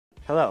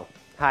Hello,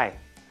 hi.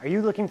 Are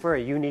you looking for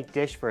a unique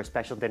dish for a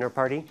special dinner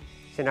party?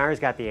 Cynara's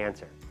got the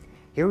answer.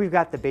 Here we've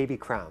got the baby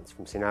crowns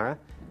from Cynara,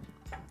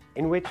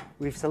 in which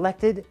we've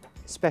selected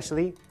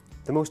especially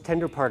the most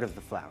tender part of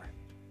the flour.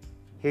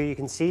 Here you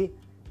can see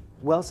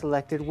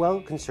well-selected,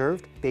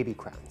 well-conserved baby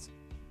crowns.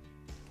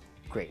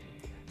 Great.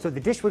 So the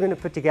dish we're going to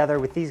put together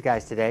with these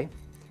guys today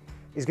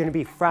is going to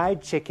be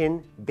fried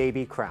chicken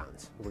baby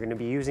crowns. We're going to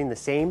be using the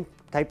same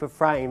type of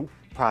frying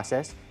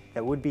process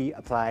that would be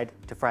applied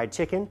to fried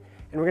chicken,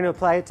 and we're going to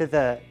apply it to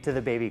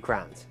the baby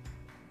crowns.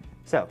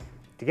 So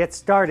to get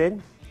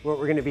started, what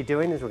we're going to be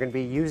doing is we're going to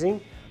be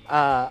using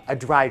a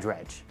dry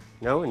dredge.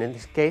 And in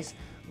this case,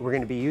 we're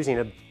going to be using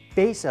a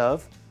base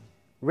of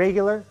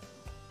regular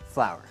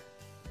flour.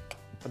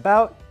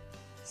 About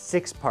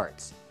 6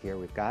 parts. Here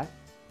we've got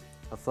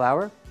of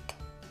flour,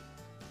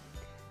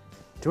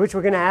 to which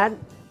we're going to add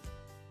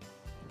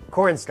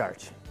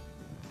cornstarch,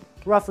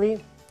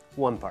 roughly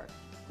 1 part.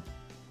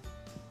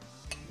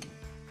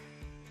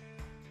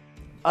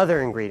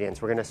 Other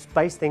ingredients, we're going to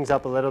spice things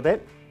up a little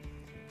bit.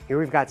 Here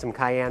we've got some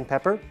cayenne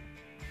pepper.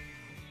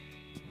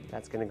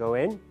 That's going to go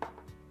in.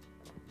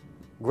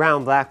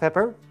 Ground black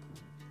pepper.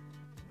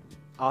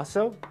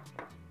 Also,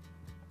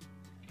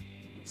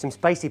 some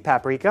spicy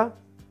paprika.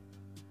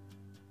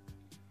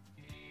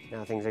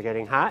 Now things are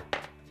getting hot.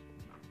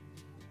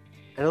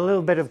 And a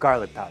little bit of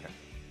garlic powder.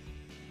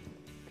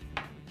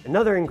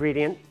 Another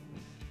ingredient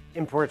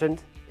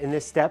important in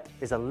this step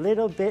is a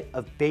little bit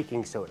of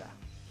baking soda.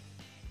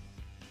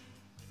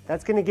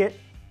 That's going to get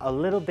a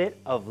little bit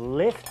of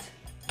lift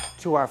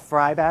to our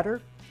fry batter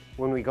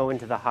when we go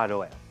into the hot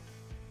oil.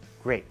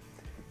 Great.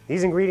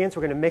 These ingredients,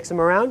 we're going to mix them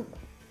around.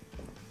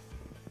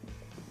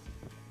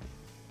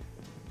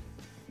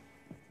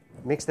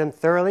 Mix them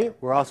thoroughly.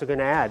 We're also going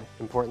to add,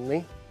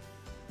 importantly,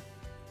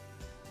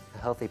 a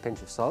healthy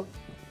pinch of salt.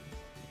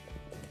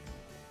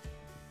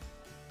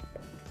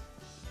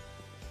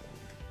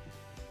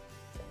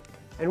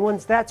 And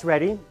once that's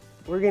ready,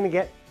 we're going to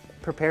get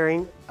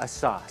preparing a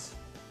sauce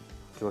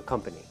to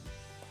accompany.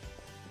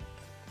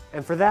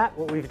 And for that,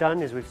 what we've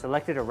done is we've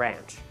selected a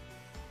ranch,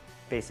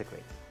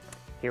 basically.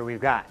 Here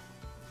we've got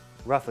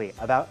roughly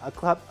about a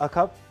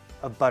cup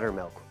of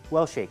buttermilk,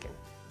 well shaken.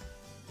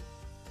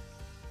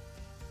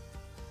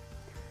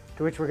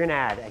 To which we're going to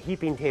add a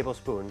heaping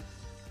tablespoon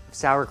of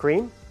sour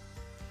cream,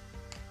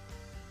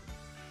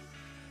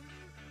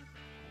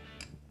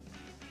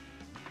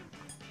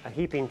 a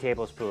heaping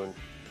tablespoon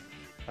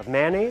of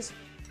mayonnaise,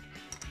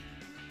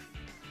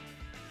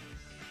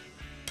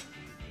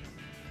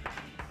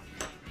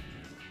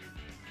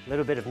 a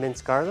little bit of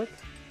minced garlic,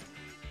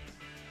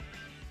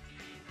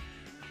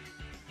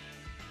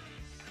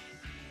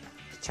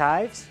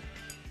 chives,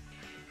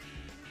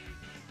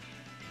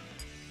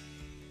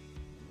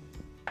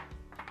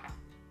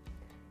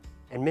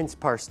 and minced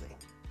parsley.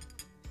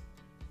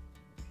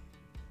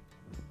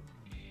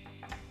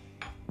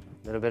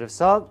 A little bit of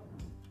salt,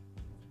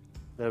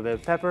 a little bit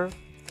of pepper,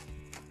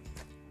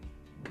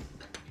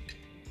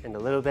 and a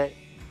little bit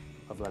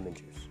of lemon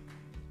juice.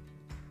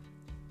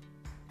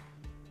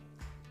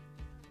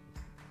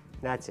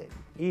 That's it.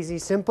 Easy,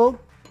 simple.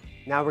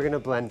 Now we're going to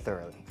blend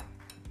thoroughly.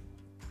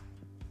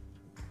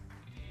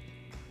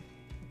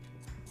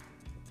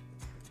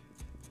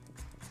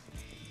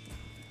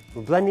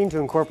 We're blending to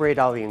incorporate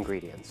all the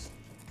ingredients.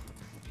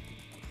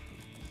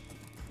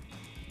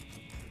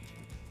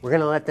 We're going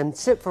to let them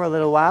sit for a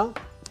little while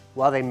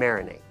they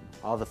marinate.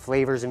 All the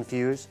flavors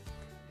infuse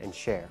and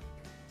share.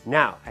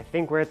 Now, I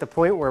think we're at the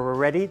point where we're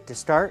ready to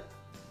start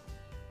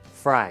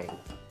frying.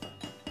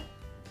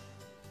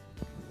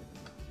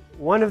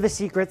 One of the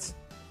secrets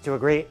to a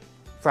great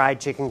fried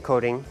chicken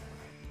coating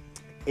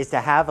is to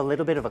have a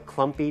little bit of a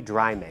clumpy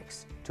dry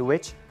mix, to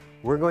which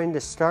we're going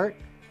to start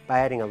by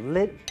adding a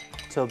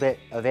little bit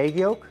of egg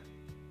yolk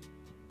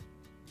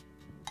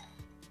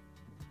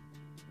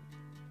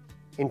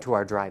into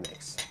our dry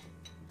mix.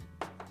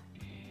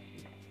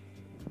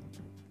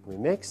 We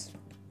mix,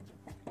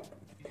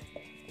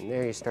 and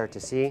there you start to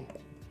see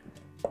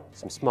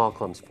some small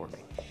clumps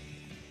forming.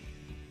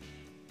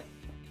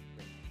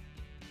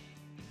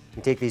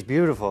 We take these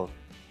beautiful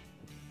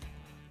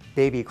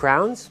baby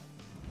crowns.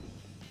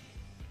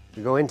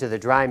 We go into the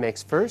dry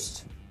mix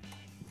first.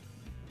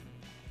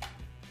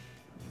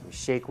 We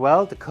shake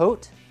well to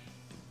coat.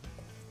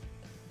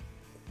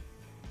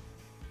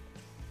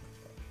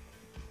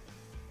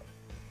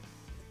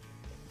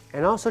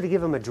 And also to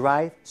give them a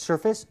dry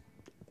surface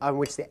on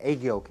which the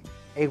egg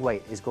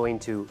white is going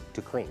to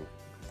cling.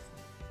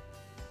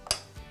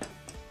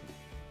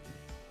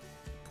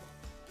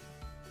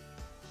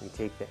 We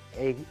take the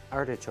egg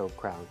artichoke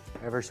crown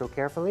ever so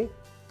carefully.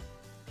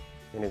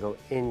 I'm going to go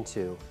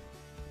into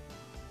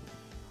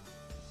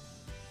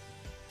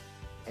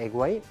egg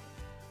white.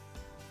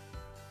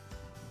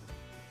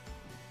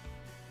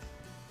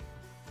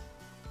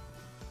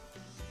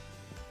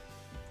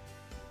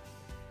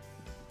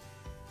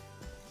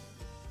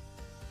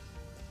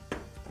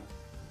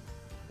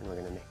 And we're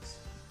going to mix.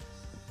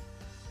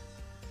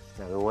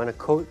 Now we want to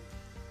coat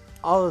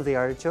all of the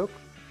artichoke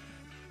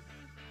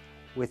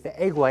with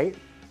the egg white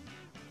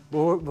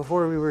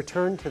before we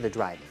return to the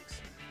dry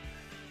mix.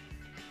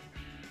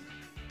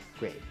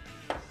 Great.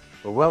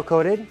 We're well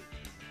coated.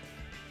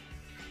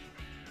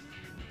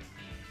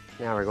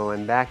 Now we're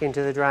going back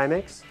into the dry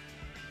mix.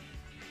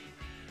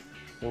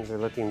 Things are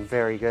looking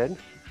very good.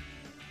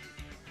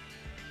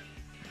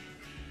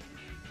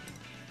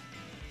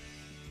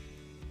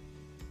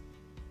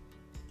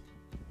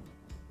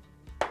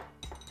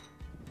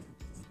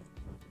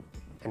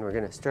 And we're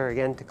going to stir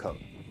again to coat.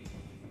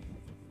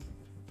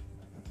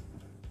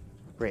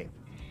 Great.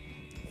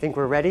 I think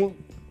we're ready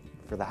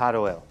for the hot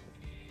oil.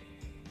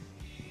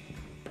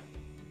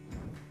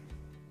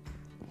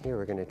 Here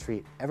we're going to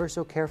treat ever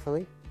so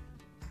carefully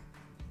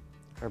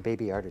our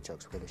baby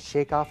artichokes. We're going to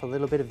shake off a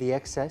little bit of the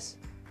excess.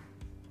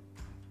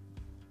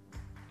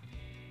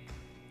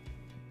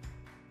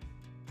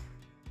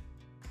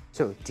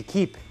 So to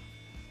keep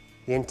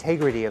the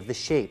integrity of the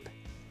shape,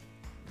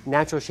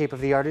 natural shape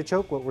of the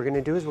artichoke, what we're going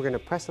to do is we're going to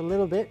press a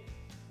little bit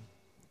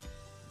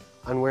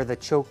on where the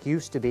choke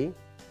used to be,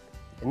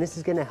 and this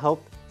is going to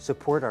help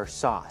support our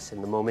sauce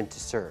in the moment to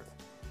serve.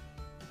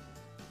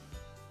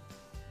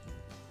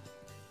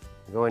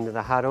 Go into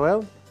the hot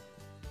oil.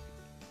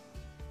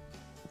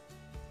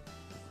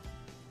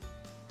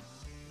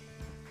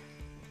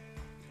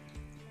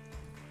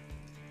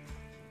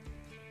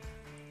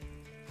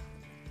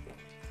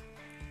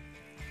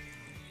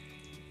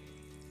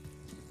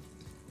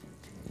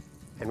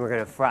 And we're going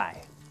to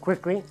fry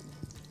quickly.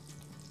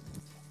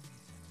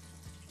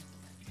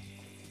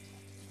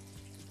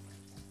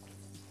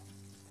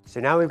 So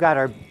now we've got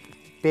our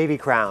baby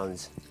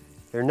crowns.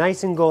 They're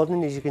nice and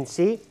golden, as you can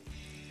see,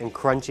 and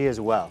crunchy as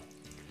well.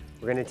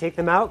 We're going to take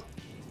them out.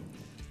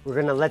 We're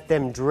going to let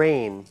them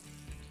drain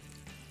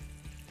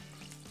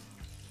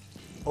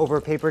over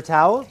a paper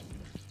towel.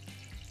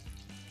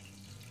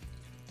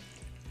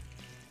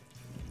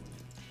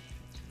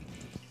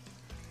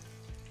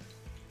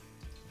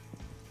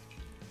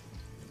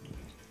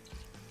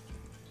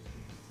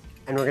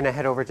 And we're going to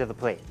head over to the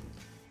plate.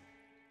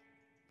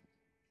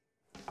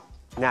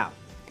 Now,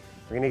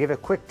 we're going to give a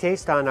quick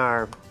taste on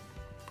our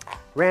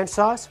ranch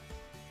sauce.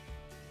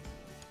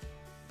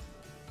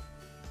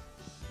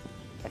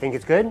 I think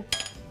it's good.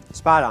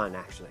 Spot on,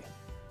 actually.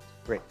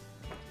 Great.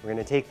 We're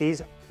going to take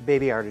these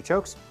baby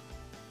artichokes.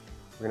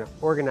 We're going to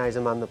organize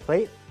them on the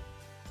plate.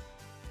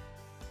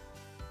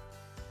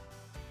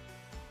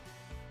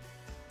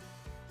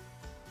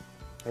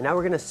 And now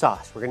we're going to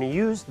sauce. We're going to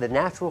use the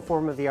natural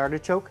form of the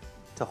artichoke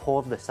to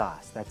hold the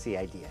sauce. That's the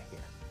idea here.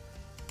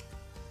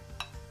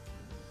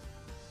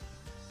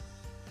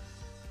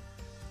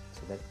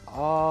 So that it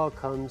all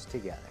comes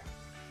together.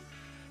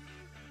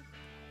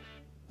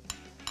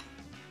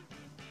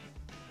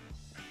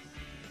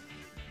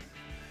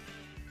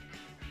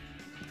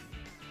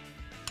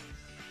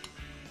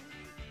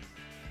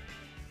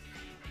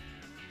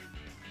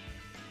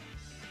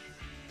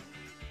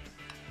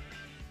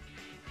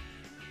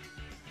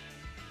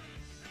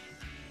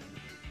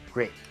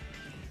 Great.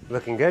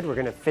 Looking good. We're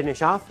going to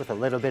finish off with a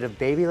little bit of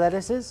baby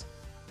lettuces.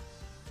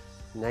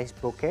 Nice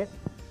bouquet.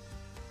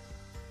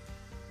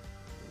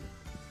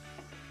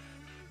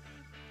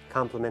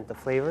 Complement the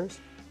flavors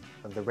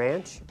of the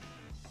ranch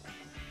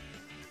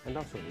and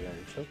also the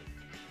artichoke.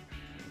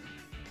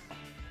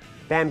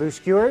 Bamboo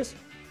skewers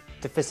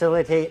to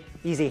facilitate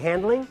easy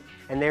handling,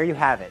 and there you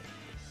have it.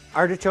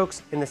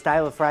 Artichokes in the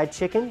style of fried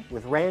chicken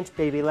with ranch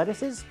baby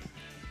lettuces.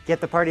 Get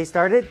the party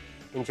started.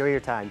 Enjoy your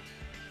time.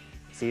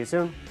 See you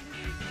soon.